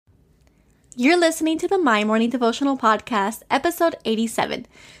You're listening to the My Morning Devotional Podcast, episode 87.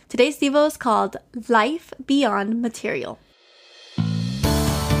 Today's Devo is called Life Beyond Material.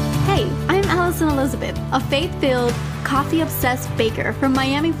 Hey, I'm Allison Elizabeth, a faith-filled, coffee-obsessed baker from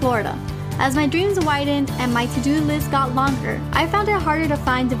Miami, Florida. As my dreams widened and my to-do list got longer, I found it harder to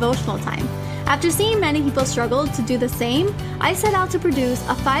find devotional time. After seeing many people struggle to do the same, I set out to produce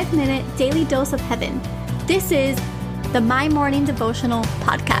a 5-minute daily dose of heaven. This is the My Morning Devotional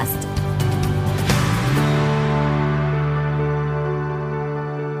Podcast.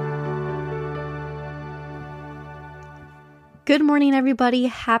 Good morning, everybody.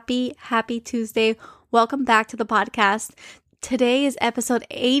 Happy Tuesday. Welcome back to the podcast. Today is episode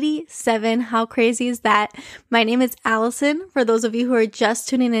 87. How crazy is that? My name is Allison, for those of you who are just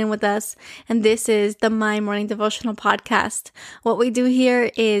tuning in with us, and this is the My Morning Devotional Podcast. What we do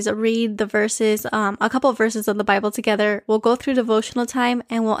here is read the verses, a couple of verses of the Bible together. We'll go through devotional time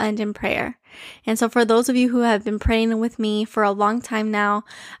and we'll end in prayer. And so for those of you who have been praying with me for a long time now,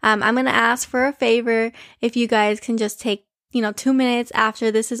 I'm going to ask for a favor if you guys can just take 2 minutes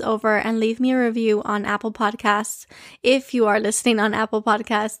after this is over and leave me a review on Apple Podcasts. If you are listening on Apple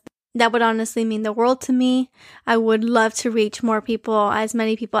Podcasts, that would honestly mean the world to me. I would love to reach more people, as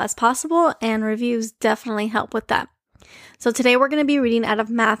many people as possible, and reviews definitely help with that. So today we're going to be reading out of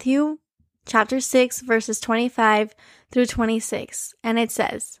Matthew chapter 6, verses 25 through 26. And it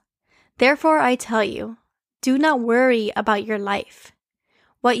says, "Therefore I tell you, do not worry about your life,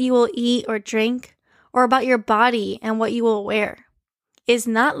 what you will eat or drink, or about your body and what you will wear. Is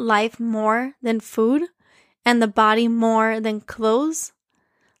not life more than food, and the body more than clothes?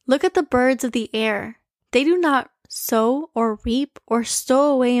 Look at the birds of the air. They do not sow or reap or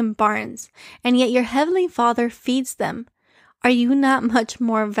stow away in barns, and yet your heavenly Father feeds them. Are you not much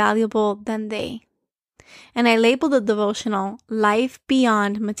more valuable than they?" And I labeled the devotional Life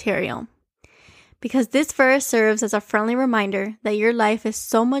Beyond Material, because this verse serves as a friendly reminder that your life is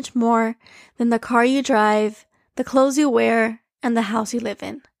so much more than the car you drive, the clothes you wear, and the house you live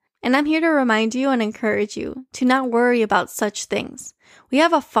in. And I'm here to remind you and encourage you to not worry about such things. We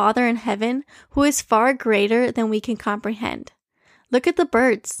have a Father in heaven who is far greater than we can comprehend. Look at the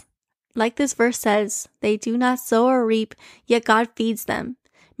birds. Like this verse says, they do not sow or reap, yet God feeds them.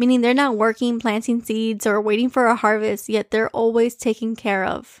 Meaning they're not working, planting seeds, or waiting for a harvest, yet they're always taken care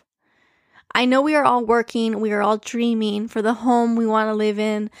of. I know we are all working, we are all dreaming for the home we want to live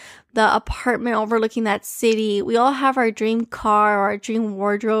in, the apartment overlooking that city. We all have our dream car or our dream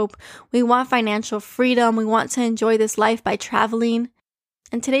wardrobe. We want financial freedom. We want to enjoy this life by traveling.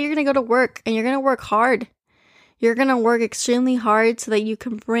 And today you're going to go to work, and you're going to work hard. You're going to work extremely hard so that you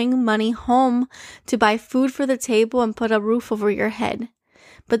can bring money home to buy food for the table and put a roof over your head.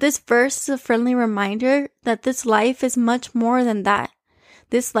 But this verse is a friendly reminder that this life is much more than that.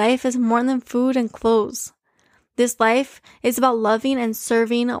 This life is more than food and clothes. This life is about loving and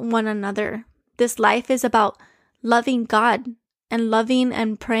serving one another. This life is about loving God and loving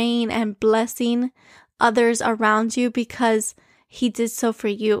and praying and blessing others around you because He did so for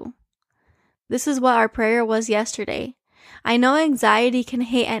you. This is what our prayer was yesterday. I know anxiety can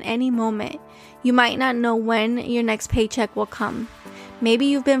hit at any moment. You might not know when your next paycheck will come. Maybe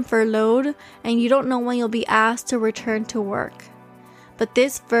you've been furloughed and you don't know when you'll be asked to return to work. But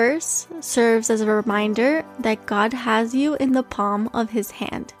this verse serves as a reminder that God has you in the palm of His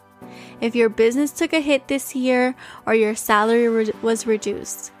hand. If your business took a hit this year or your salary was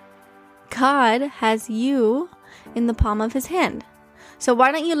reduced, God has you in the palm of His hand. So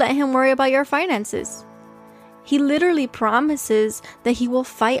why don't you let Him worry about your finances? He literally promises that He will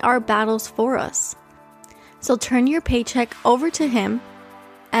fight our battles for us. So turn your paycheck over to Him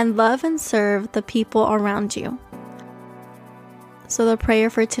and love and serve the people around you. So the prayer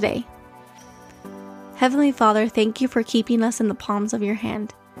for today. Heavenly Father, thank you for keeping us in the palms of your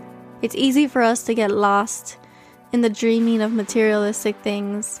hand. It's easy for us to get lost in the dreaming of materialistic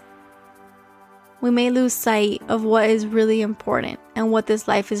things. We may lose sight of what is really important and what this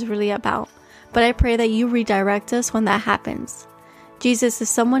life is really about. But I pray that you redirect us when that happens. Jesus, if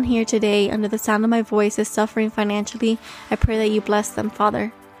someone here today under the sound of my voice is suffering financially, I pray that you bless them,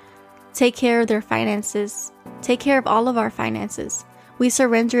 Father. Take care of their finances. Take care of all of our finances. We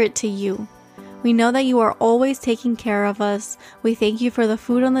surrender it to you. We know that you are always taking care of us. We thank you for the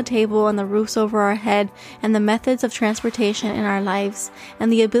food on the table and the roofs over our head and the methods of transportation in our lives and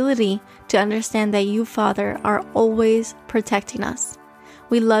the ability to understand that you, Father, are always protecting us.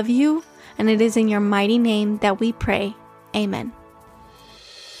 We love you, and it is in your mighty name that we pray. Amen.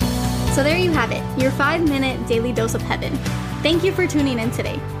 So there you have it, your 5-minute daily dose of heaven. Thank you for tuning in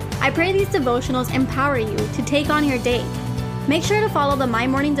today. I pray these devotionals empower you to take on your day. Make sure to follow the My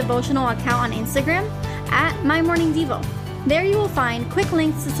Morning Devotional account on Instagram at My Morning Devo. There you will find quick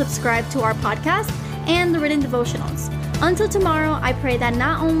links to subscribe to our podcast and the written devotionals. Until tomorrow, I pray that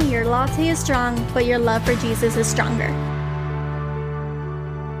not only your latte is strong, but your love for Jesus is stronger.